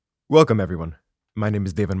Welcome, everyone. My name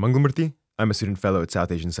is Daevan Mangalmurti. I'm a student fellow at South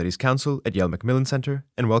Asian Studies Council at Yale Macmillan Center,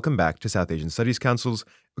 and welcome back to South Asian Studies Council's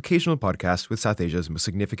occasional podcast with South Asia's most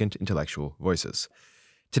significant intellectual voices.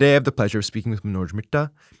 Today, I have the pleasure of speaking with Manoj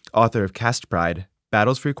Mitta, author of Caste Pride,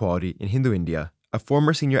 Battles for Equality in Hindu India, a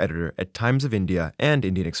former senior editor at Times of India and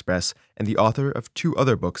Indian Express, and the author of two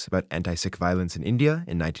other books about anti-Sikh violence in India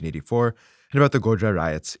in 1984 and about the Godhra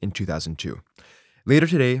riots in 2002. Later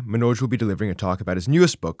today, Manoj will be delivering a talk about his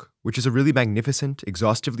newest book, which is a really magnificent,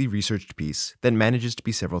 exhaustively researched piece that manages to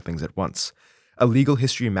be several things at once. A legal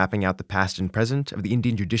history mapping out the past and present of the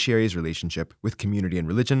Indian judiciary's relationship with community and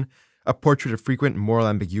religion, a portrait of frequent moral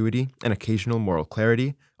ambiguity and occasional moral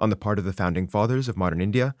clarity on the part of the founding fathers of modern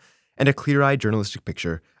India, and a clear-eyed journalistic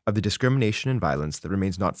picture of the discrimination and violence that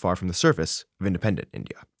remains not far from the surface of independent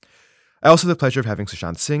India. I also have the pleasure of having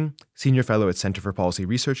Sushant Singh, Senior Fellow at Center for Policy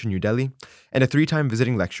Research in New Delhi, and a 3-time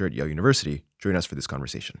visiting lecturer at Yale University, join us for this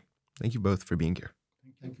conversation. Thank you both for being here.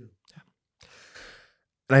 Thank you.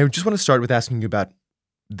 And I just want to start with asking you about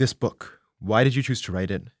this book. Why did you choose to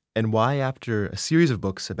write it? And why, after a series of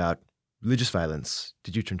books about religious violence,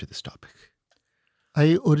 did you turn to this topic?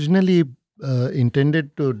 I originally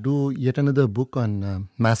intended to do yet another book on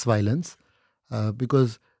mass violence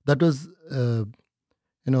because that was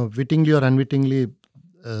wittingly or unwittingly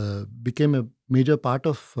became a major part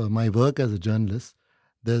of my work as a journalist.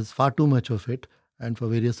 There's far too much of it, and for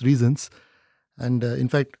various reasons. And in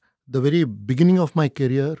fact, the very beginning of my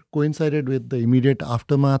career coincided with the immediate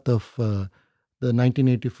aftermath of the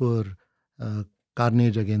 1984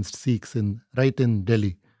 carnage against Sikhs right in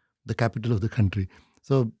Delhi, the capital of the country.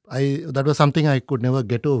 So that was something I could never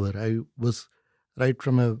get over. I was right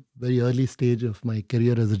from a very early stage of my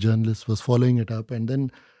career as a journalist was following it up, and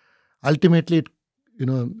then ultimately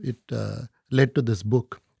it led to this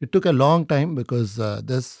book. It took a long time because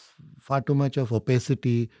there's far too much of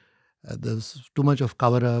opacity, there's too much of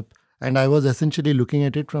cover up, and I was essentially looking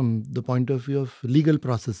at it from the point of view of legal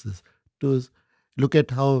processes, to look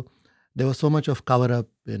at how there was so much of cover up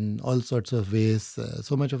in all sorts of ways,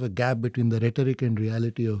 so much of a gap between the rhetoric and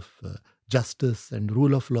reality of justice and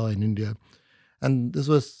rule of law in India. And this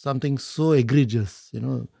was something so egregious,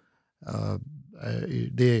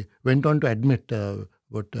 they went on to admit, a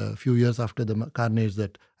few years after the carnage,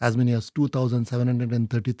 that as many as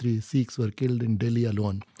 2,733 Sikhs were killed in Delhi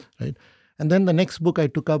alone, right? And then the next book I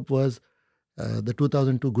took up was the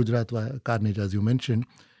 2002 Gujarat carnage, as you mentioned.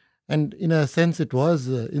 And in a sense, it was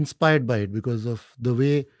inspired by it because of the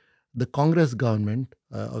way the Congress government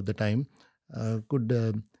of the time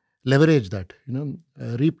could leverage that,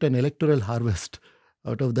 reaped an electoral harvest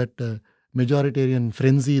out of that majoritarian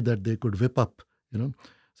frenzy that they could whip up,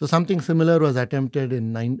 So something similar was attempted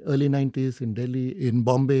in early 90s in Delhi, in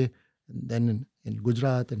Bombay, and then in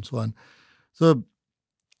Gujarat and so on. So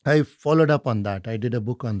I followed up on that. I did a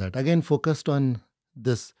book on that. Again, focused on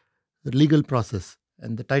this legal process.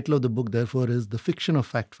 And the title of the book, therefore, is The Fiction of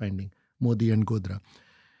Fact-Finding, Modi and Godhra.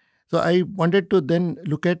 So I wanted to then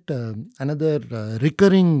look at another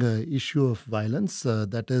recurring issue of violence,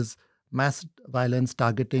 that is mass violence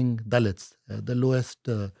targeting Dalits, the lowest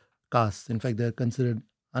castes. In fact, they are considered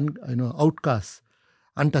outcasts,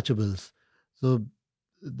 untouchables. So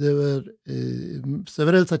there were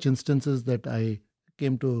several such instances that I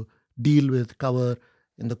came to deal with, cover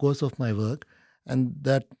in the course of my work, and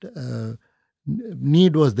that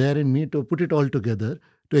need was there in me to put it all together,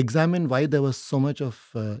 to examine why there was so much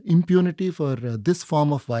of impunity for this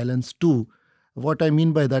form of violence too. What I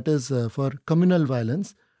mean by that is for communal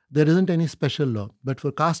violence, there isn't any special law. But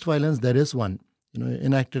for caste violence, there is one,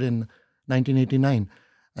 enacted in 1989.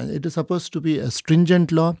 And it is supposed to be a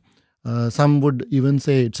stringent law. Some would even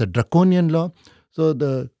say it's a draconian law. So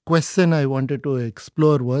the question I wanted to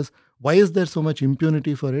explore was, why is there so much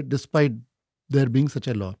impunity for it despite there being such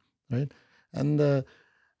a law, right? And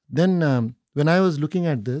then when I was looking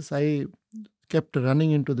at this, I kept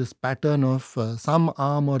running into this pattern of some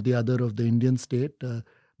arm or the other of the Indian state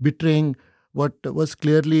betraying what was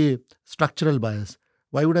clearly structural bias.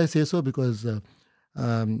 Why would I say so? Because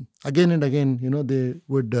again and again, they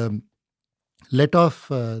would let off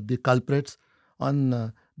the culprits on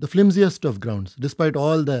the flimsiest of grounds, despite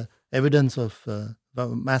all the evidence of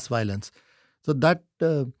mass violence. So that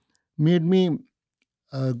made me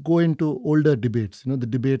go into older debates, the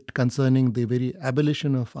debate concerning the very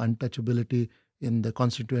abolition of untouchability in the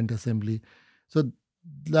Constituent Assembly. So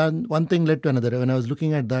then one thing led to another. When I was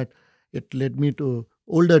looking at that, it led me to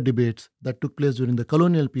older debates that took place during the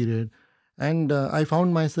colonial period. And I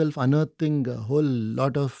found myself unearthing a whole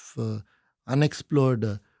lot of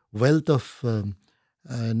unexplored wealth of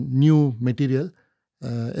new material,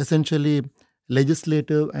 essentially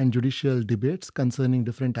legislative and judicial debates concerning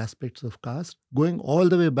different aspects of caste, going all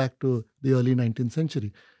the way back to the early 19th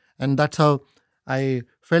century. And that's how I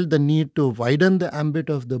felt the need to widen the ambit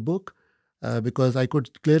of the book, because I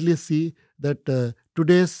could clearly see that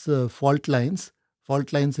today's fault lines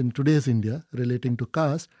in today's India relating to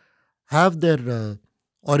caste, have their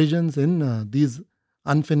origins in these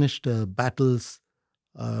unfinished battles,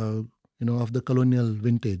 of the colonial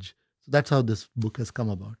vintage. So that's how this book has come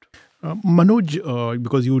about. Manoj,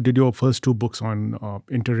 because you did your first two books on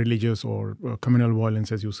interreligious or communal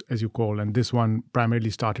violence, as you call, and this one primarily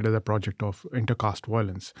started as a project of intercaste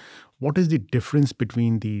violence. What is the difference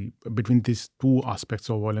between these two aspects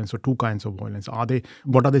of violence or two kinds of violence?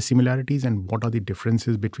 What are the similarities and what are the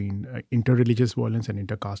differences between interreligious violence and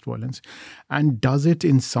intercaste violence? And does it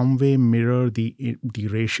in some way mirror the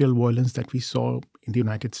racial violence that we saw in the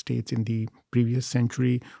United States in the previous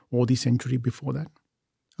century or the century before that?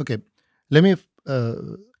 Okay, let me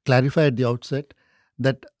clarify at the outset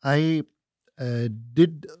that I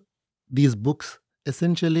did these books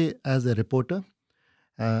essentially as a reporter,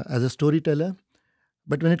 as a storyteller.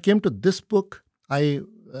 But when it came to this book, I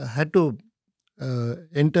had to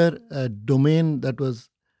enter a domain that was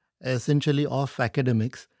essentially of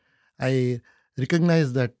academics. I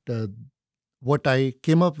recognized that what I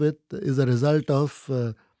came up with is a result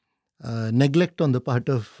of neglect on the part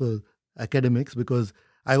of academics, because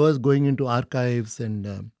I was going into archives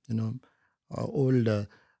and old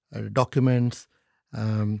documents,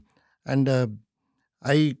 and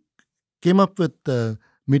I came up with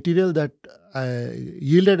material that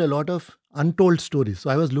yielded a lot of untold stories.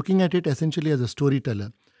 So I was looking at it essentially as a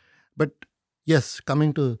storyteller. But yes,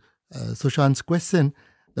 coming to Sushant's question,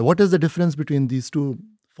 what is the difference between these two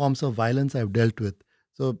forms of violence I've dealt with?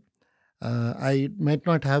 So I might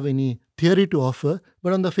not have any theory to offer,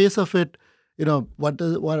 but on the face of it,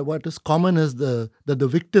 what is common is that the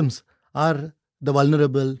victims are the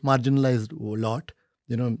vulnerable, marginalized lot.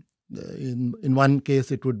 In one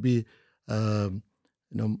case it would be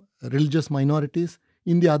religious minorities.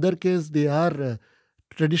 In the other case, they are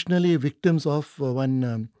traditionally victims of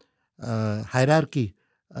one hierarchy,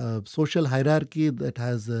 social hierarchy that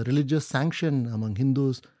has religious sanction among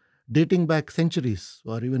Hindus dating back centuries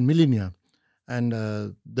or even millennia. And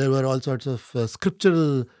there were all sorts of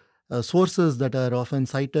scriptural sources that are often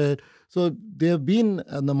cited. So they have been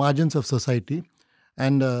on the margins of society.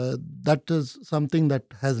 And that is something that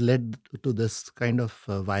has led to this kind of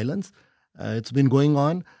violence. It's been going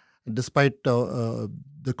on despite the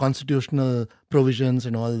constitutional provisions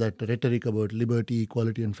and all that rhetoric about liberty,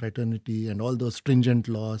 equality, and fraternity, and all those stringent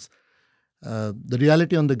laws. The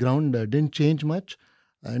reality on the ground didn't change much.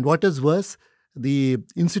 And what is worse, the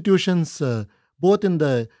institutions, both in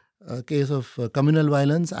the case of communal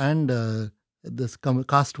violence and this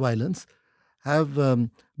caste violence, have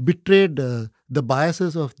betrayed the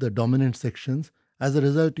biases of the dominant sections. As a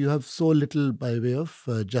result, you have so little by way of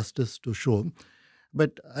justice to show.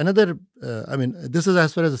 But another, this is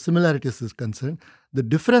as far as the similarities is concerned. The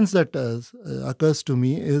difference that occurs to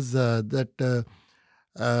me is that,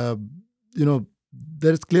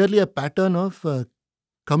 there is clearly a pattern of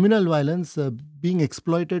communal violence being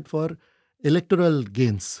exploited for electoral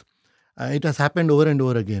gains. It has happened over and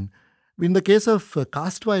over again. In the case of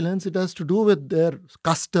caste violence, it has to do with their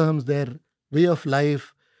customs, their way of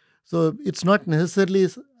life. So it's not necessarily,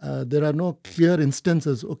 there are no clear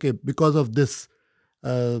instances, okay, because of this,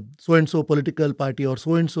 so-and-so political party or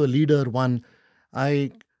so-and-so leader won.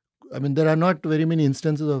 There are not very many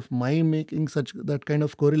instances of my making that kind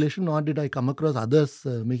of correlation, nor did I come across others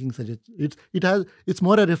making such. It's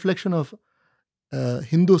more a reflection of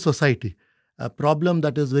Hindu society, a problem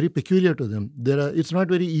that is very peculiar to them. It's not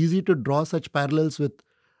very easy to draw such parallels with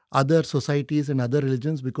other societies and other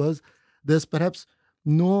religions, because there's perhaps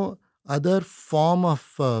no other form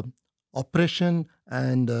of oppression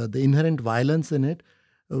and the inherent violence in it,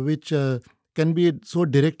 which can be so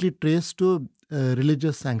directly traced to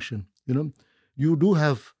religious sanction. You do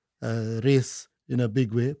have race in a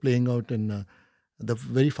big way playing out in the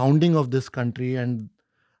very founding of this country, and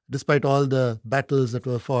despite all the battles that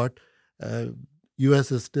were fought,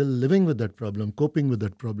 US is still living with that problem, coping with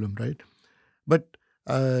that problem, right? But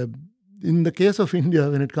in the case of India,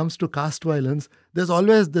 when it comes to caste violence, there's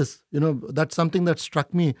always this, that's something that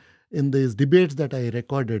struck me in these debates that I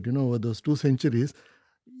recorded, over those 2 centuries.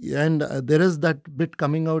 And there is that bit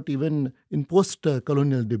coming out even in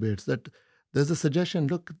post-colonial debates, that there's a suggestion,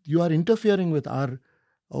 look, you are interfering with our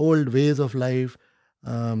old ways of life.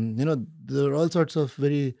 There are all sorts of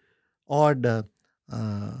very odd,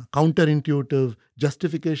 counterintuitive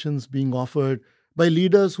justifications being offered by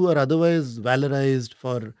leaders who are otherwise valorized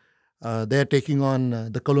for they're taking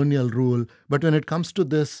on the colonial rule. But when it comes to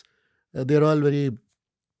this, they're all very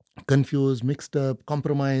confused, mixed up,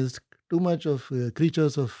 compromised, too much of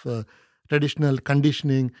creatures of traditional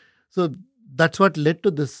conditioning. So that's what led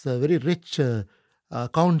to this very rich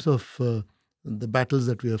accounts of the battles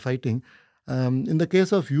that we are fighting. In the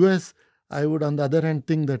case of US, I would, on the other hand,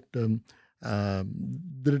 think that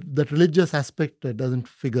the religious aspect doesn't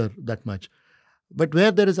figure that much. But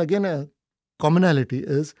where there is again a commonality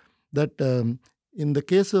is that in the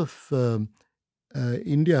case of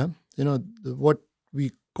India, what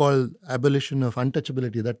we call abolition of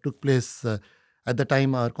untouchability that took place at the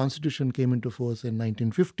time our constitution came into force in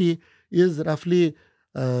 1950 is roughly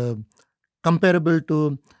comparable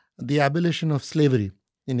to the abolition of slavery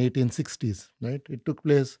in 1860s. Right? It took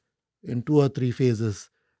place in 2 or 3 phases.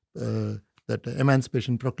 That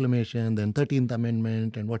Emancipation Proclamation, then 13th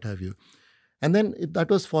Amendment, and what have you. And then that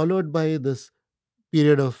was followed by this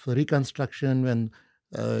period of Reconstruction when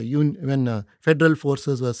federal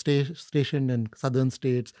forces were stationed in southern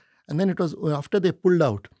states. And then it was after they pulled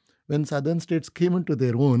out, when southern states came into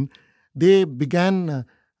their own, they began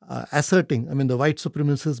asserting, the white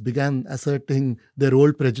supremacists began asserting their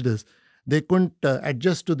old prejudice. They couldn't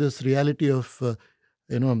adjust to this reality of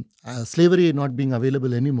slavery not being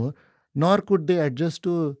available anymore, nor could they adjust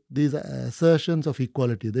to these assertions of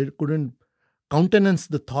equality. They couldn't countenance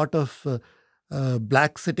the thought of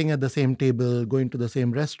blacks sitting at the same table, going to the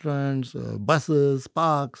same restaurants, buses,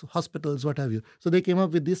 parks, hospitals, what have you. So they came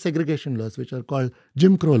up with these segregation laws, which are called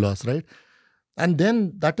Jim Crow laws, right? And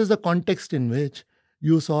then that is the context in which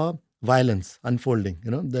you saw violence unfolding,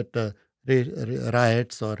 that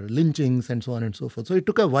riots or lynchings and so on and so forth. So it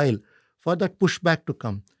took a while for that pushback to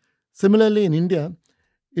come. Similarly, in India,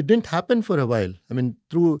 it didn't happen for a while.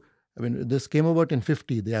 This came about in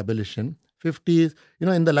 50, the abolition. 50s,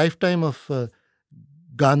 in the lifetime of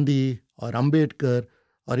Gandhi or Ambedkar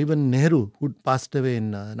or even Nehru, who passed away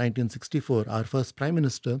in 1964, our first prime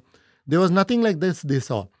minister, there was nothing like this they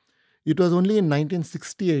saw. It was only in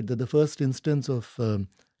 1968 that the first instance of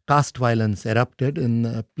caste violence erupted in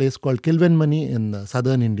a place called Kilvenmani in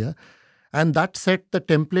southern India. And that set the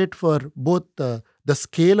template for both the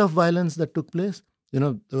scale of violence that took place.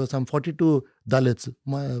 There were some 42 Dalits,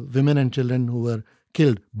 women and children, who were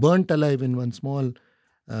killed, burnt alive in one small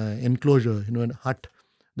enclosure, in a hut.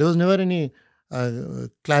 There was never any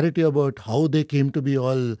clarity about how they came to be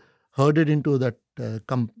all herded into that,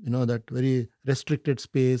 that very restricted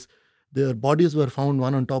space. Their bodies were found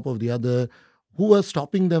one on top of the other. Who was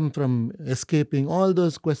stopping them from escaping? All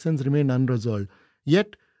those questions remained unresolved.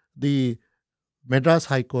 Yet the Madras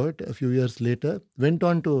High Court, a few years later, went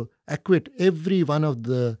on to acquit every one of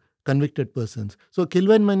the convicted persons. So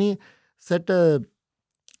Kilvenmani set a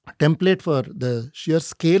template for the sheer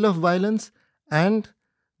scale of violence and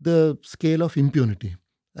the scale of impunity.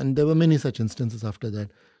 And there were many such instances after that.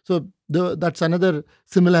 So that's another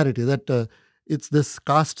similarity, that it's this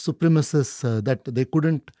caste supremacists that they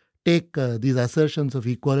couldn't take these assertions of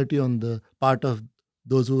equality on the part of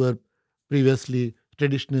those who were previously,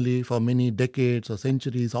 traditionally, for many decades or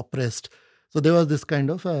centuries oppressed. So there was this kind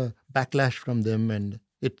of a backlash from them, and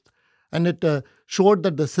it showed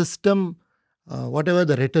that the system, whatever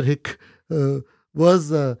the rhetoric,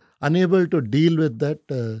 was unable to deal with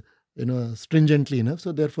that stringently enough.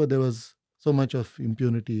 So therefore there was so much of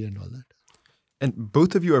impunity and all that. And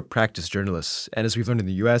both of you are practiced journalists, and as we've learned in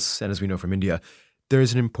the US and as we know from India, there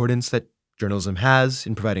is an importance that journalism has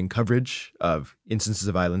in providing coverage of instances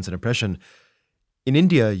of violence and oppression. In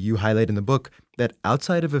India, you highlight in the book that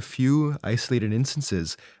outside of a few isolated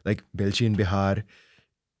instances, like Belchi in Bihar,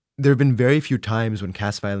 there have been very few times when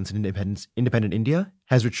caste violence in independent India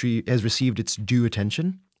has received its due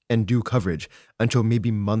attention and due coverage until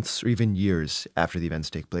maybe months or even years after the events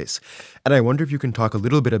take place. And I wonder if you can talk a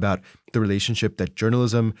little bit about the relationship that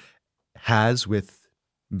journalism has with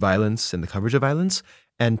violence and the coverage of violence,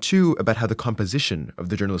 and two, about how the composition of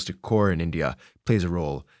the journalistic core in India plays a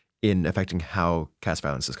role in affecting how caste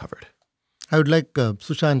violence is covered. I would like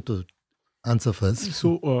Sushant to answer first.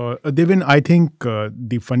 So, Daevan, I think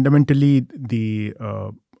fundamentally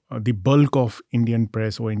the bulk of Indian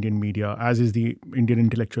press or Indian media, as is the Indian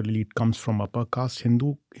intellectual elite, comes from upper caste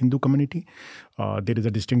Hindu community. There is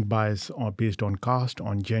a distinct bias based on caste,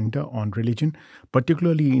 on gender, on religion.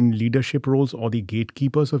 Particularly in leadership roles or the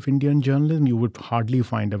gatekeepers of Indian journalism, you would hardly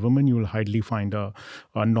find a woman. You will hardly find a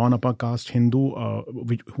non-upper caste Hindu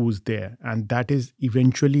who's there, and that is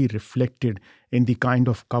eventually reflected in the kind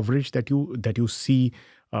of coverage that you see.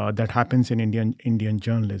 That happens in Indian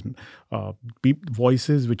journalism.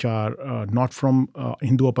 Voices which are not from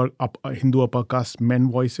Hindu upper caste men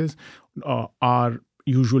voices are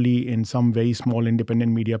usually in some very small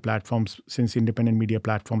independent media platforms, since independent media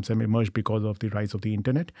platforms have emerged because of the rise of the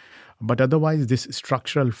internet. But otherwise, this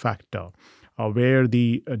structural factor, where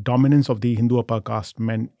the dominance of the Hindu upper caste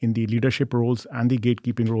men in the leadership roles and the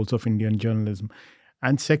gatekeeping roles of Indian journalism.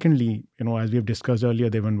 And secondly, as we have discussed earlier,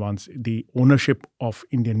 Devan, once, the ownership of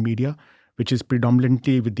Indian media, which is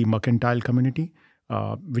predominantly with the mercantile community,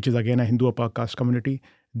 which is again a Hindu upper caste community.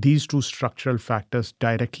 These two structural factors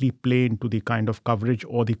directly play into the kind of coverage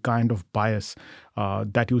or the kind of bias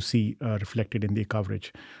that you see reflected in the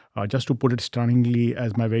coverage. Just to put it stunningly,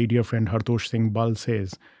 as my very dear friend Hartosh Singh Bal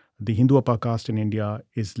says, the Hindu upper caste in India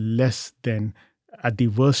is less than, at the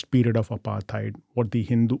worst period of apartheid, what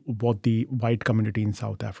the white community in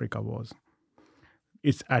South Africa was.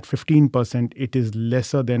 It's at 15%. It is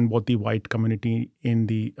lesser than what the white community in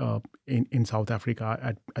the in South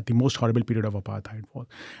Africa at the most horrible period of apartheid was.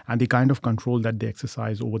 And the kind of control that they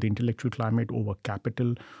exercise over the intellectual climate, over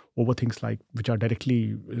capital, over things like which are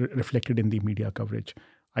directly reflected in the media coverage.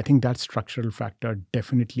 I think that structural factor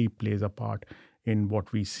definitely plays a part in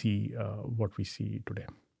what we see today.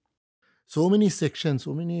 So many sections,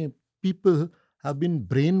 so many people have been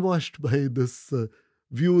brainwashed by this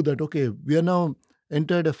view that, okay, we are now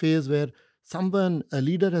entered a phase where a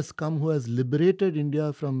leader has come who has liberated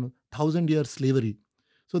India from 1,000-year slavery.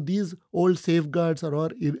 So these old safeguards are all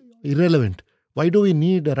irrelevant. Why do we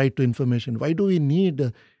need a right to information? Why do we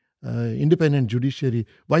need independent judiciary?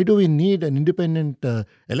 Why do we need an independent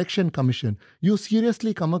election commission? You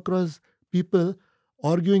seriously come across people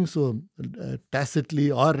arguing so tacitly,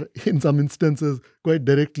 or in some instances quite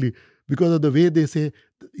directly, because of the way they say,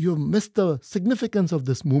 you missed the significance of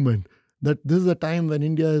this movement, that this is a time when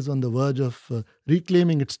India is on the verge of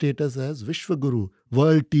reclaiming its status as Vishwaguru,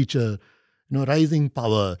 world teacher, rising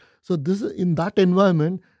power. So this, in that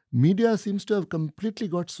environment, media seems to have completely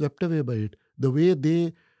got swept away by it. The way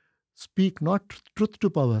they speak not truth to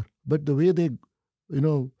power, but the way they,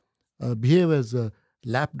 behave as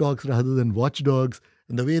lapdogs rather than watchdogs,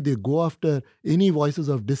 and the way they go after any voices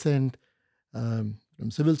of dissent from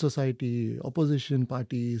civil society, opposition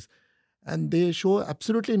parties, and they show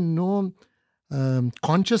absolutely no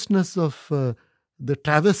consciousness of the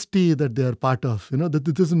travesty that they are part of. That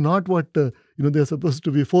this is not what they're supposed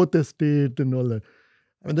to be, fourth estate and all that.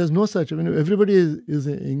 I mean, there's no such. I mean, everybody is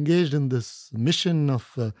engaged in this mission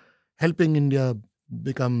of helping India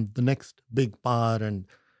become the next big power, and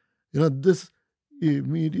this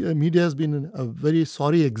media has been a very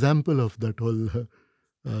sorry example of that whole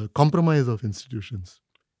compromise of institutions.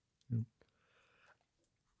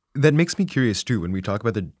 That makes me curious too, when we talk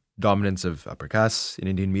about the dominance of upper castes in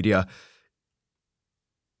Indian media.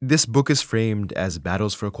 This book is framed as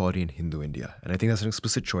battles for equality in Hindu India, and I think that's an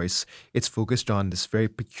explicit choice. It's focused on this very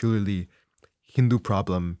peculiarly Hindu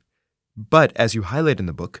problem, but as you highlight in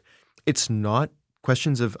the book, it's not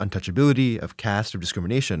questions of untouchability, of caste, of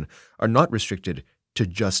discrimination are not restricted to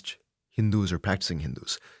just Hindus or practicing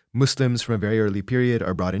Hindus. Muslims from a very early period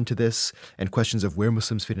are brought into this, and questions of where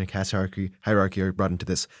Muslims fit in a caste hierarchy are brought into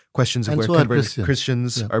this. Questions of and where so converted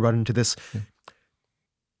Christians are brought into this. Yeah.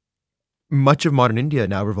 Much of modern India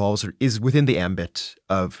now revolves or is within the ambit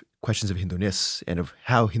of questions of Hinduness and of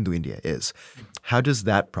how Hindu India is. How does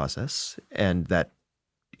that process and that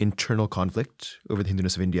internal conflict over the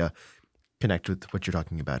Hinduness of India connect with what you're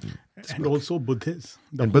talking about? And also Buddhists.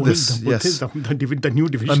 The new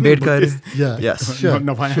division. Ambedkar. Yeah. Yes.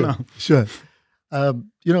 Sure.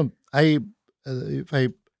 If I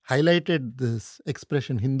highlighted this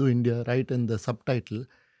expression Hindu India right in the subtitle,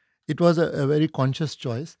 it was a very conscious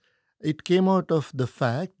choice. It came out of the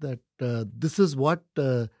fact that this is what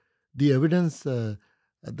the evidence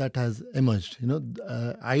that has emerged.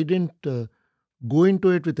 I didn't go into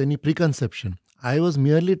it with any preconception. I was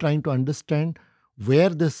merely trying to understand where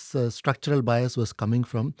this structural bias was coming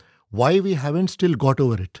from, why we haven't still got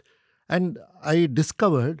over it. And I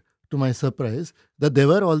discovered, to my surprise, that there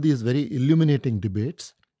were all these very illuminating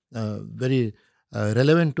debates, very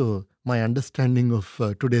relevant to my understanding of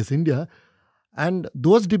today's India. And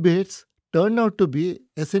those debates turned out to be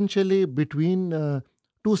essentially between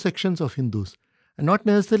two sections of Hindus, and not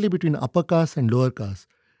necessarily between upper caste and lower caste.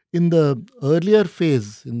 In the earlier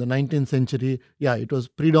phase, in the 19th century, it was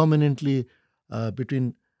predominantly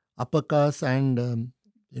between upper caste and,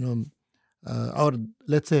 or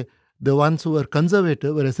let's say the ones who were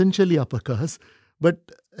conservative were essentially upper caste.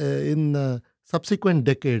 But in subsequent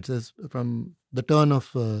decades, as from the turn of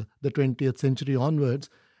the 20th century onwards,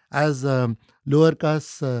 as lower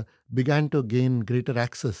castes began to gain greater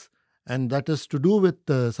access, and that is to do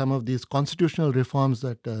with some of these constitutional reforms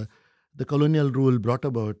that the colonial rule brought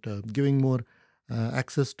about, giving more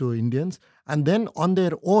access to Indians. And then on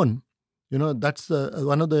their own, that's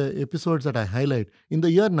one of the episodes that I highlight. In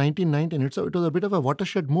the year 1919, it was a bit of a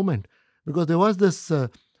watershed moment, because there was this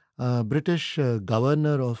British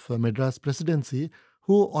governor of Madras presidency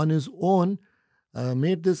who on his own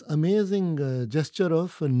made this amazing gesture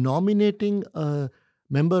of nominating a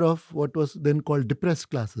member of what was then called depressed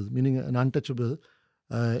classes, meaning an untouchable,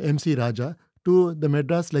 MC Raja, to the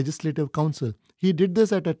Madras Legislative Council. He did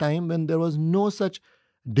this at a time when there was no such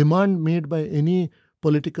demand made by any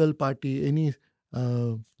political party, any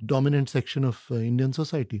dominant section of Indian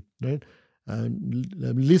society, right?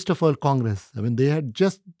 Least of all Congress. I mean, they had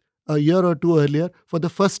just a year or two earlier, for the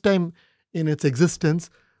first time in its existence,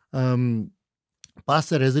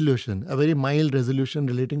 passed a resolution, a very mild resolution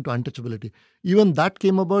relating to untouchability. Even that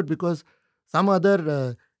came about because some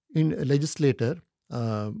other legislator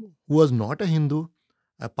who was not a Hindu,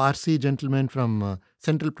 a Parsi gentleman from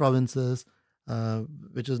central provinces,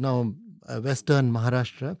 which is now western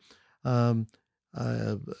Maharashtra,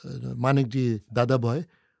 Manikji Dadaboy,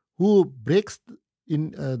 who breaks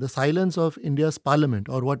in the silence of India's parliament,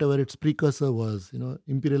 or whatever its precursor was,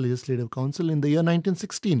 Imperial Legislative Council, in the year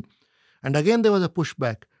 1916. And again there was a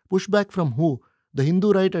pushback. Pushback from who? The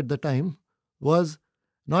Hindu right at the time was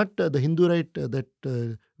not the Hindu right that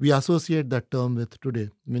we associate that term with today.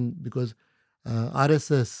 I mean, because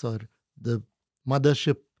RSS, or the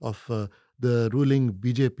mothership of the ruling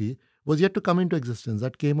BJP, was yet to come into existence.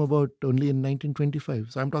 That came about only in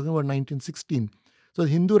 1925. So I'm talking about 1916. So the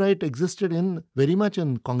Hindu right existed very much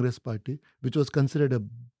in Congress party, which was considered a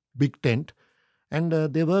big tent. And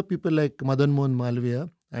there were people like Madan Mohan Malviya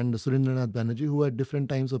and Surendranath Banerjee, who at different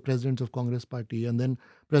times were presidents of Congress party and then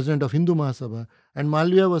president of Hindu Mahasabha. And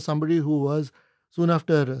Malviya was somebody who was, soon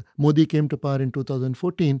after Modi came to power in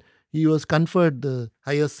 2014, he was conferred the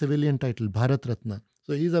highest civilian title, Bharat Ratna.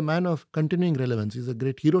 So he's a man of continuing relevance. He's a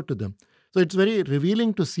great hero to them. So it's very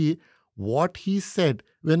revealing to see what he said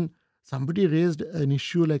when somebody raised an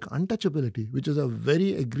issue like untouchability, which is a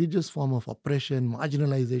very egregious form of oppression,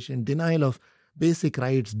 marginalization, denial of basic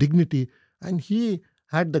rights, dignity. And he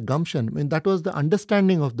had the gumption. I mean, that was the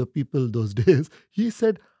understanding of the people those days. He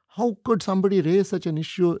said, how could somebody raise such an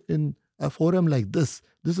issue in a forum like this?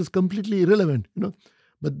 This is completely irrelevant,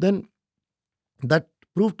 But then that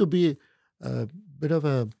proved to be a bit of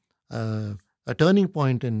a turning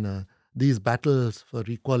point in these battles for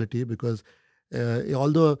equality, because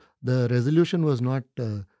although the resolution was not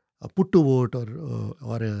put to vote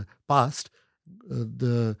or passed,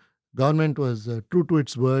 the government was true to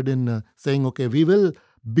its word in saying, okay, we will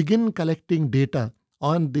begin collecting data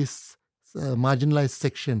on this marginalized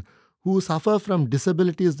section who suffer from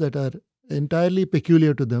disabilities that are entirely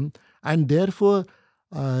peculiar to them, and therefore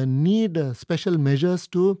need special measures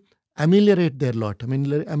to ameliorate their lot. I mean,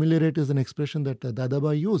 ameliorate is an expression that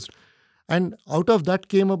Dadabai used. And out of that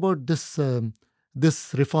came about this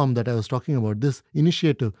reform that I was talking about, this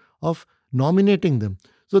initiative of nominating them.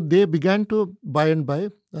 So they began to, by and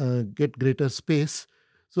by, get greater space.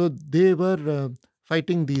 So they were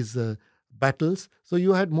fighting these battles. So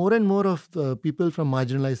you had more and more of people from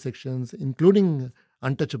marginalized sections, including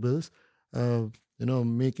untouchables,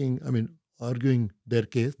 arguing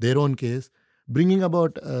their own case, bringing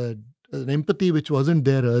about an empathy which wasn't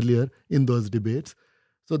there earlier in those debates.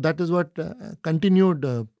 So that is what continued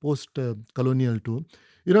post-colonial too.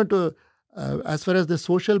 As far as the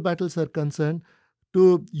social battles are concerned,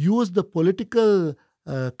 to use the political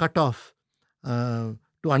cutoff to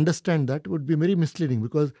understand that would be very misleading,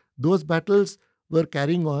 because those battles were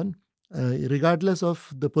carrying on regardless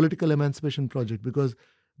of the political emancipation project, because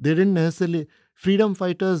they didn't necessarily, freedom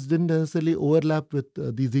fighters didn't necessarily overlap with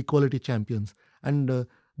these equality champions. And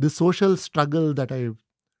the social struggle that I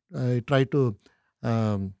try to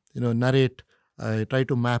narrate, I try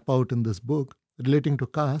to map out in this book relating to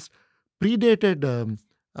caste, predated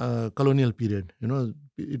colonial period.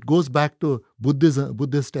 It goes back to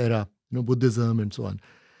Buddhist era, Buddhism and so on.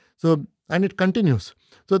 So, and it continues.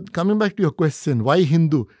 So coming back to your question, why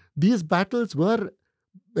Hindu? These battles were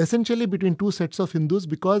essentially between two sets of Hindus,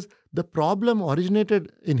 because the problem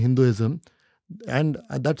originated in Hinduism, and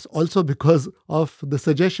that's also because of the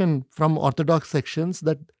suggestion from orthodox sections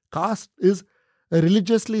that caste is a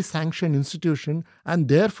religiously sanctioned institution and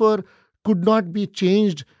therefore could not be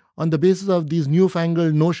changed on the basis of these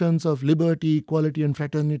newfangled notions of liberty, equality, and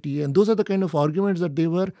fraternity. And those are the kind of arguments that they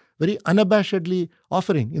were very unabashedly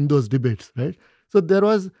offering in those debates, right? So there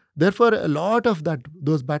was, therefore, a lot of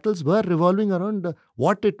those battles were revolving around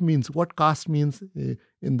what it means, what caste means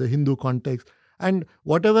in the Hindu context. And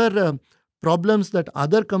whatever problems that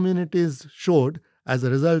other communities showed as a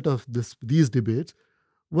result of these debates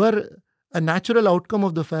were a natural outcome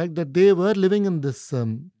of the fact that they were living in this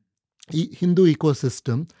Hindu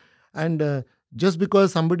ecosystem, and just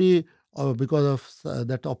because somebody, because of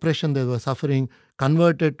that oppression they were suffering,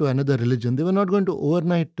 converted to another religion, they were not going to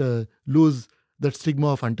overnight lose that stigma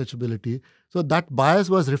of untouchability. So that bias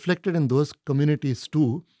was reflected in those communities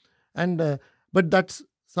too, and but that's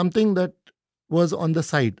something that was on the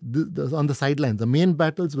side, on the sidelines. The main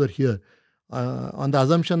battles were here, on the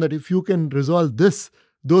assumption that if you can resolve this,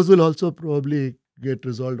 those will also probably get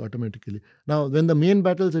resolved automatically. Now, when the main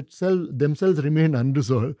battles themselves remain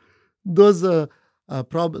unresolved, those the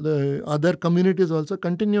other communities also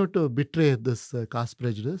continue to betray this caste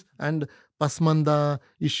prejudice, and Pasmanda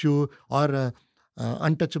issue or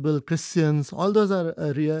untouchable Christians, all those are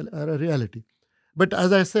a reality. But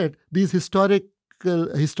as I said, these historic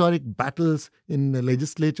battles in the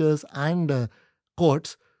legislatures and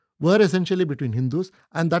courts were essentially between Hindus,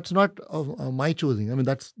 and that's not of my choosing. I mean,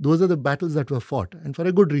 those are the battles that were fought, and for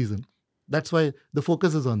a good reason. That's why the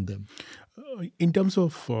focus is on them. In terms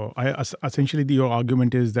of, essentially, your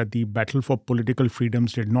argument is that the battle for political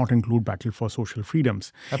freedoms did not include battle for social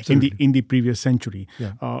freedoms in the previous century.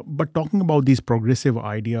 Yeah. But talking about these progressive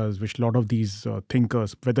ideas, which a lot of these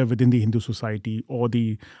thinkers, whether within the Hindu society or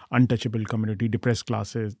the untouchable community, depressed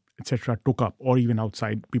classes, etc., took up, or even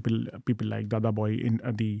outside, people like Dada Boy, in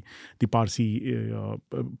the Parsi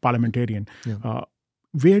parliamentarian. Yeah.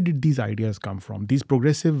 Where did these ideas come from? These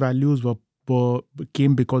progressive values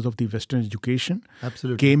came because of the Western education,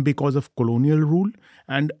 Absolutely, came because of colonial rule,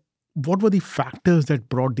 and what were the factors that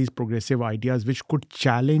brought these progressive ideas which could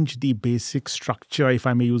challenge the basic structure, if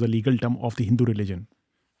I may use a legal term, of the Hindu religion?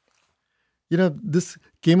 This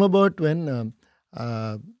came about when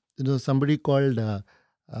somebody called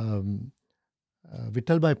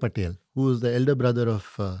Vittalbhai Patel, who is the elder brother of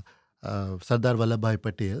Sardar Vallabhbhai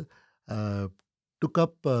Patel, took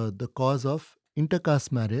up the cause of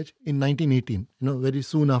intercaste marriage in 1918. Very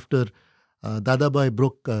soon after Dadabhai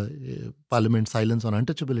broke Parliament silence on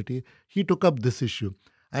untouchability, he took up this issue,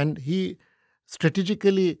 and he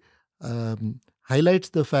strategically highlights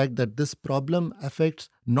the fact that this problem affects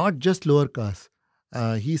not just lower castes.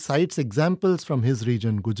 He cites examples from his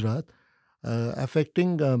region, Gujarat,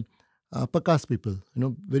 affecting upper caste people.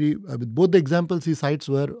 Both the examples he cites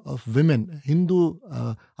were of women, Hindu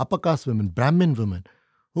upper caste women, Brahmin women,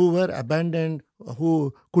 who were abandoned,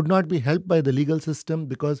 who could not be helped by the legal system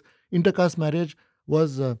because intercaste marriage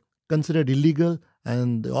was considered illegal,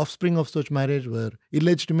 and the offspring of such marriage were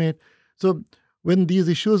illegitimate. So when these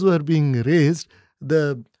issues were being raised,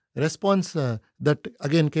 the response that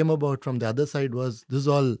again came about from the other side was, this is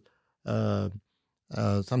all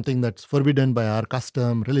something that's forbidden by our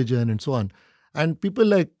custom, religion, and so on. And people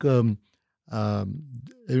like,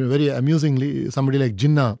 very amusingly, somebody like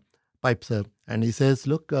Jinnah pipes up and he says,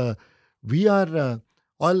 look, we are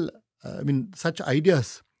all, such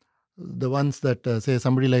ideas, the ones that say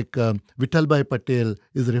somebody like Vittalbhai Patel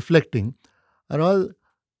is reflecting, are all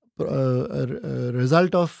a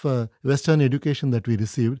result of Western education that we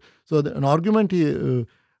received. So an argument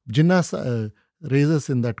Jinnah raises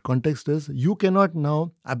in that context is, you cannot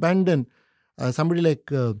now abandon somebody like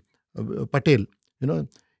Patel.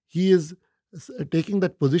 He is taking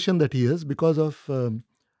that position that he is because of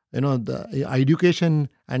the education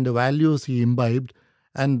and the values he imbibed,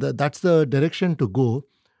 and that's the direction to go.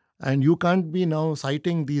 And you can't be now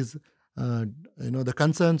citing these the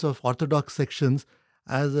concerns of orthodox sections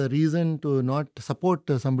as a reason to not support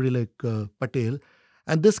somebody like Patel.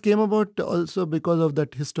 And this came about also because of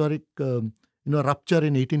that historic rupture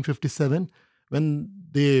in 1857, when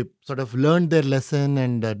they sort of learned their lesson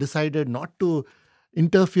and decided not to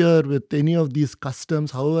interfere with any of these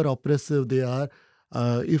customs, however oppressive they are,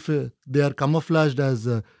 if they are camouflaged as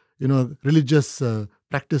religious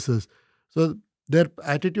practices. So their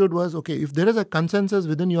attitude was, okay, if there is a consensus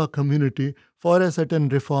within your community for a certain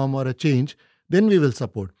reform or a change, then we will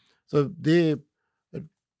support. So they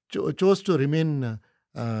chose to remain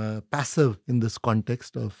passive in this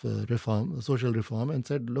context of reform, social reform, and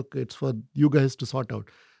said, look, it's for you guys to sort out.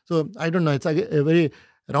 So I don't know, it's a very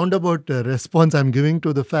roundabout response I'm giving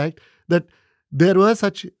to the fact that there were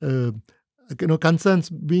such concerns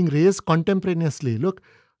being raised contemporaneously. Look,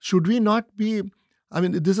 should we not be,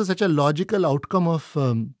 this is such a logical outcome of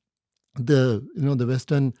the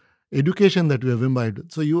Western education that we have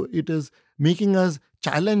imbibed. So it is making us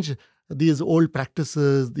challenge these old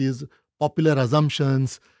practices, these popular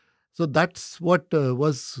assumptions. So that's what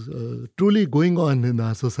was truly going on in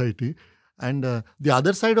our society. And the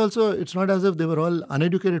other side also, it's not as if they were all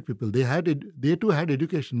uneducated people. They too had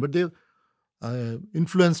education, but they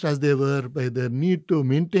influenced as they were by their need to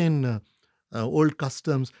maintain old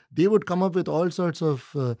customs, they would come up with all sorts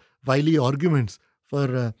of wily arguments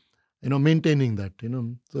for maintaining that.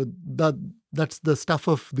 So that's the stuff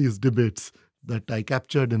of these debates that I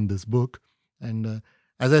captured in this book. And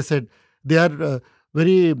as I said, they are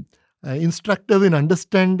very instructive in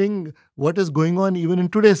understanding what is going on even in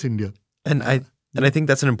today's India. And I think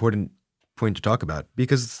that's an important point to talk about,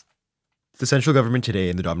 because the central government today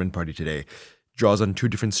and the dominant party today draws on two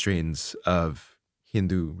different strains of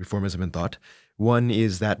Hindu reformism and thought. One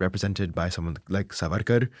is that represented by someone like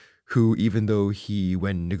Savarkar, who, even though he,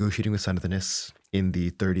 when negotiating with Sanatanists in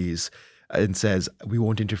the 30s, and says, we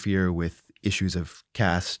won't interfere with issues of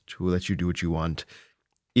caste, we'll let you do what you want,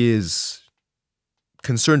 is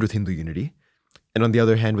concerned with Hindu unity. And on the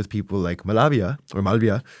other hand, with people like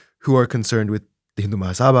Malviya, who are concerned with the Hindu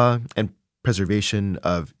Mahasabha and preservation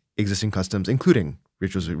of existing customs, including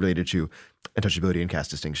rituals related to untouchability and caste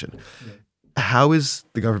distinction. Yeah. How is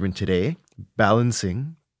the government today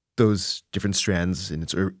balancing those different strands in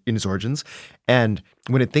its origins? And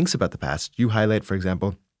when it thinks about the past, you highlight, for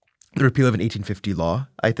example, the repeal of an 1850 law,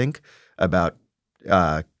 I think, about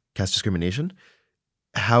caste discrimination.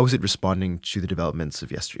 How is it responding to the developments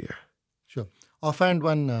of yesteryear? Sure. Offhand,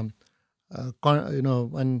 one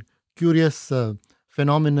one curious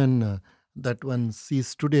phenomenon that one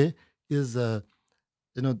sees today is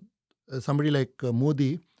somebody like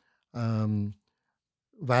Modi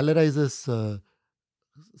valorizes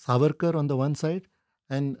Savarkar on the one side,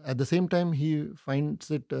 and at the same time he finds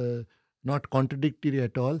it not contradictory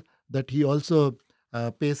at all that he also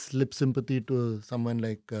pays lip sympathy to someone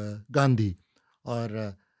like Gandhi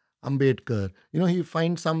or Ambedkar. He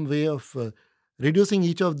finds some way of reducing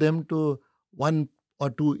each of them to one or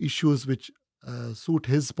two issues which suit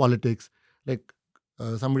his politics. Like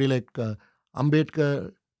somebody like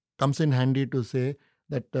Ambedkar comes in handy to say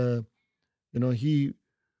that he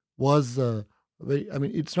was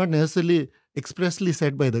it's not necessarily expressly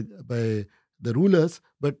said by the rulers,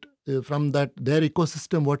 but from their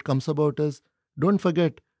ecosystem, what comes about is, don't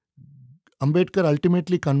forget, Ambedkar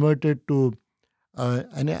ultimately converted to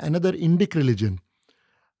another Indic religion.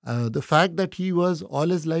 The fact that he was all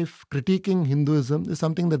his life critiquing Hinduism is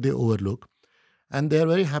something that they overlook. And they are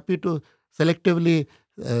very happy to selectively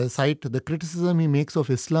cite the criticism he makes of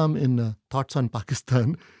Islam in Thoughts on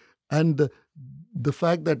Pakistan. And the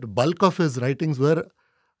fact that bulk of his writings were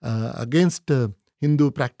against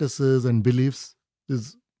Hindu practices and beliefs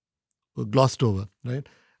is glossed over, right?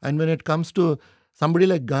 And when it comes to somebody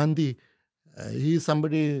like Gandhi, he is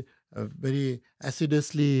somebody very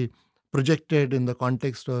assiduously projected in the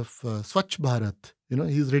context of Swachh Bharat.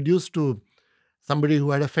 He's reduced to somebody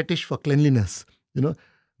who had a fetish for cleanliness.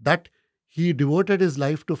 That he devoted his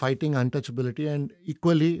life to fighting untouchability, and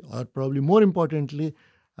equally, or probably more importantly,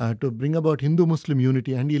 to bring about Hindu-Muslim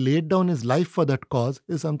unity, and he laid down his life for that cause,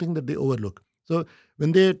 is something that they overlook. So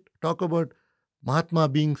when they talk about Mahatma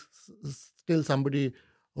being still somebody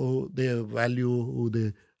who they value, who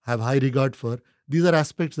they have high regard for, these are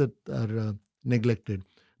aspects that are neglected.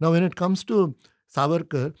 Now, when it comes to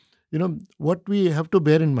Savarkar, what we have to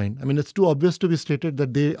bear in mind, it's too obvious to be stated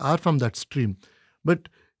that they are from that stream. But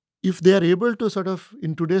if they are able to sort of,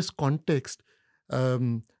 in today's context,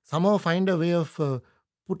 somehow find a way of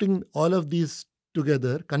putting all of these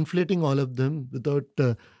together, conflating all of them without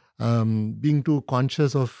being too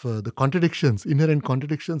conscious of the contradictions, inherent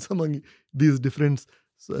contradictions among these different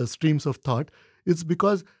streams of thought, it's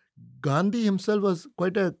because Gandhi himself was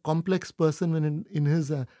quite a complex person when in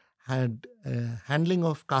his handling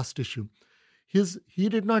of caste issue. He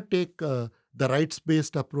did not take the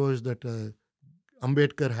rights-based approach that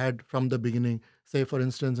Ambedkar had from the beginning, say, for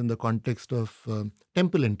instance, in the context of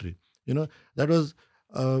temple entry. That was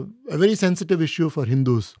a very sensitive issue for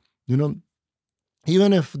Hindus.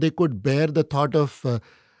 Even if they could bear the thought of,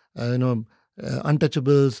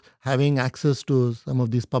 untouchables having access to some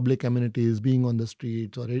of these public amenities, being on the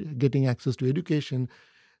streets or getting access to education,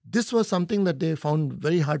 this was something that they found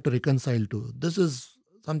very hard to reconcile to. This is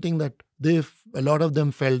something that a lot of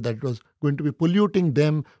them felt that it was going to be polluting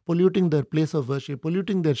them, polluting their place of worship,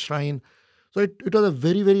 polluting their shrine. So it was a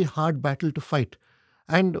very, very hard battle to fight.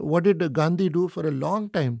 And what did Gandhi do for a long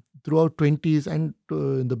time, throughout 20s and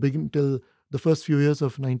in the beginning till the first few years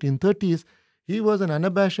of 1930s? He was an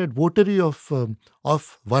unabashed votary of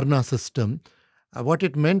Varna system. What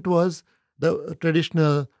it meant was the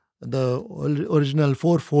traditional, the original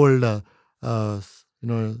fourfold,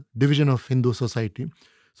 division of Hindu society.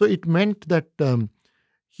 So it meant that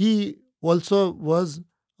he also was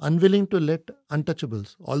unwilling to let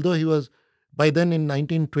untouchables. Although he was, by then in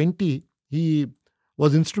 1920, he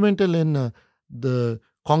was instrumental in the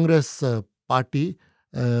Congress party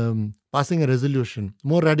passing a resolution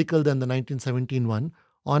more radical than the 1917 one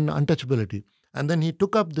on untouchability. And then he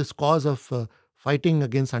took up this cause of fighting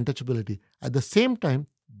against untouchability. At the same time,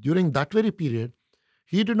 during that very period,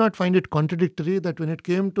 he did not find it contradictory that when it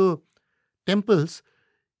came to temples,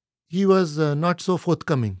 he was not so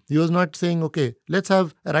forthcoming. He was not saying, okay, let's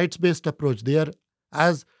have a rights-based approach. They are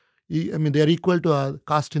they are equal to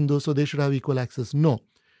caste Hindus, so they should have equal access. No.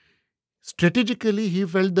 Strategically, he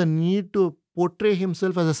felt the need to portray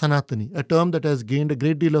himself as a Sanatani, a term that has gained a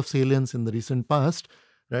great deal of salience in the recent past,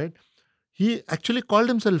 right? He actually called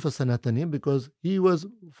himself a Sanatani because he was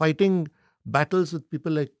fighting battles with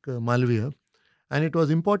people like Malviya, and it was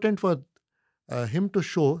important for him to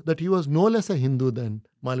show that he was no less a Hindu than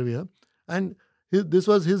Malviya, and this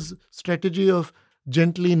was his strategy of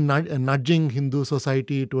gently nudging Hindu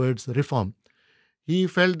society towards reform. He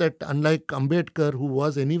felt that unlike Ambedkar, who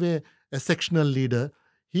was anyway a sectional leader,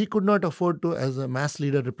 he could not afford to, as a mass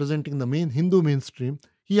leader representing the main Hindu mainstream,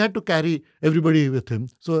 he had to carry everybody with him.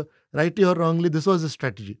 So, rightly or wrongly, this was his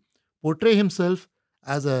strategy. Portray himself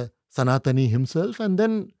as a Sanatani himself and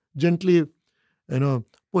then gently,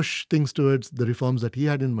 push things towards the reforms that he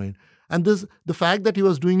had in mind. And the fact that he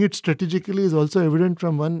was doing it strategically is also evident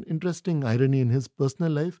from one interesting irony in his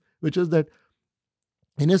personal life, which is that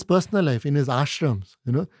in his personal life, in his ashrams,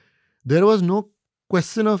 there was no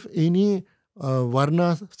question of any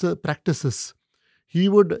varna practices. He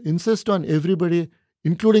would insist on everybody,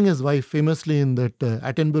 including his wife. Famously, in that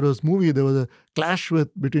Attenborough's movie, there was a clash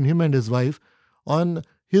between him and his wife on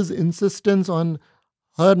his insistence on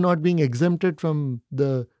her not being exempted from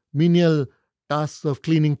the menial tasks of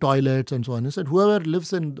cleaning toilets and so on. He said, whoever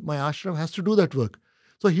lives in my ashram has to do that work.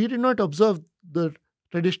 So he did not observe the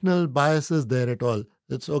traditional biases there at all.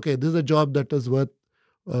 It's okay, this is a job that is worth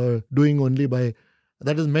doing only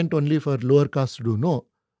that is meant only for lower caste to do. No,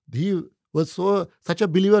 he was such a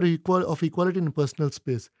believer of equality in personal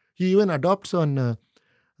space. He even adopts on a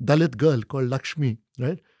Dalit girl called Lakshmi,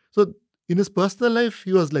 right? So in his personal life,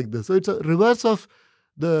 he was like this. So it's a reverse of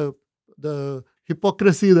the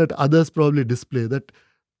hypocrisy that others probably display, that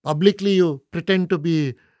publicly you pretend to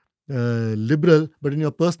be liberal, but in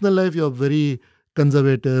your personal life, you're very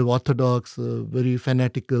conservative, orthodox, very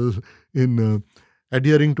fanatical in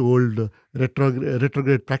adhering to old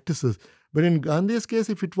retrograde practices. But in Gandhi's case,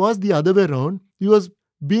 if it was the other way around, he was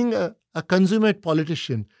being a consummate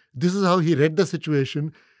politician. This is how he read the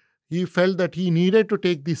situation. He felt that he needed to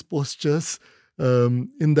take these postures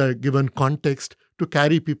in the given context to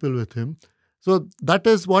carry people with him. So that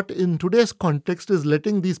is what in today's context is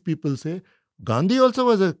letting these people say, Gandhi also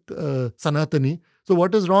was a Sanatani. So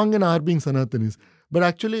what is wrong in our being Sanatanis? But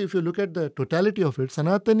actually, if you look at the totality of it,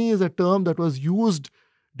 Sanatani is a term that was used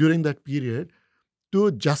during that period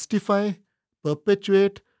to justify,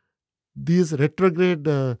 perpetuate these retrograde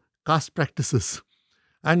caste practices.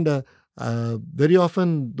 And very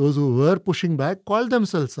often, those who were pushing back called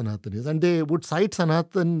themselves Sanatanis, and they would cite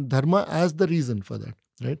Sanatan Dharma as the reason for that,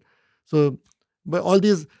 right? So, but all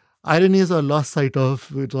these ironies are lost sight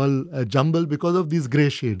of. It's all a jumble because of these grey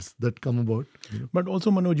shades that come about. But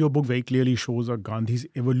also, Manoj, your book very clearly shows Gandhi's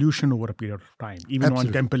evolution over a period of time, even Absolutely.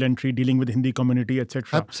 on temple entry, dealing with Hindi community,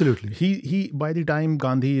 etc. Absolutely. He by the time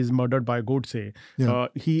Gandhi is murdered by Godse,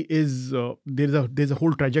 he is there's a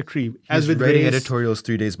whole trajectory. As with writing editorials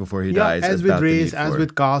 3 days before he dies. As with race, as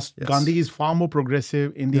with caste, Yes. Gandhi is far more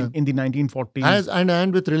progressive in the 1940s,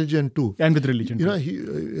 and with religion too. And with religion,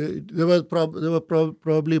 there were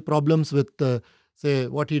probably problems with say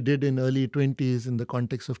what he did in early 20s in the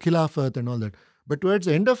context of Khilafat and all that. But towards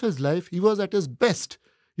the end of his life, he was at his best.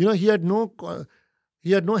 He had no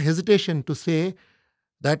hesitation to say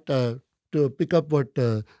that, to pick up what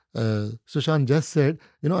Sushant just said,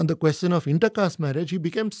 on the question of intercaste marriage, he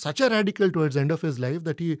became such a radical towards the end of his life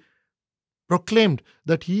that he proclaimed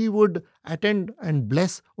that he would attend and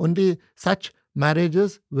bless only such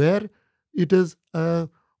marriages where it is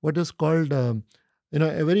what is called a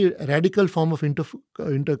very radical form of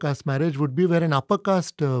intercaste marriage would be where an upper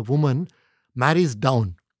caste woman marries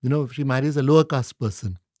down. She marries a lower caste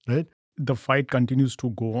person, right? The fight continues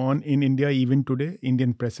to go on in India even today.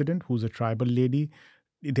 Indian president, who's a tribal lady.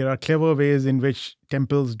 There are clever ways in which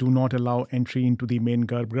temples do not allow entry into the main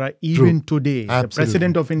Garbhagriha. Even today, Absolutely. The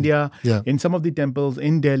president of India, Yeah. in some of the temples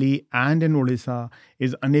in Delhi and in Odisha,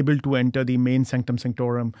 is unable to enter the main sanctum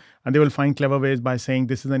sanctorum. And they will find clever ways by saying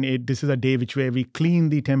this is a day where we clean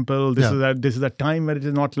the temple. This is a time where it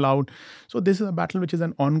is not allowed. So this is a battle which is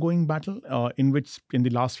an ongoing battle in which in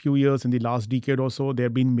the last few years, in the last decade or so, there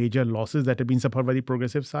have been major losses that have been suffered by the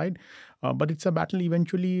progressive side. But it's a battle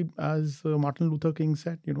eventually, as Martin Luther King said,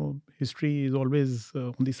 that, history is always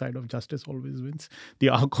on the side of justice, always wins. The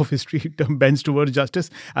arc of history bends towards justice.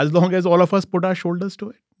 As long as all of us put our shoulders to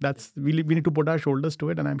it, we need to put our shoulders to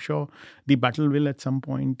it. And I'm sure the battle will at some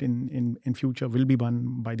point in future will be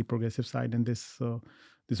won by the progressive side, and this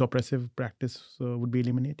oppressive practice would be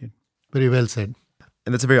eliminated. Very well said.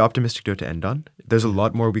 And that's a very optimistic note to end on. There's a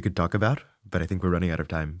lot more we could talk about, but I think we're running out of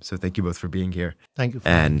time. So thank you both for being here. Thank you.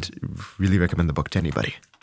 And really recommend the book to anybody.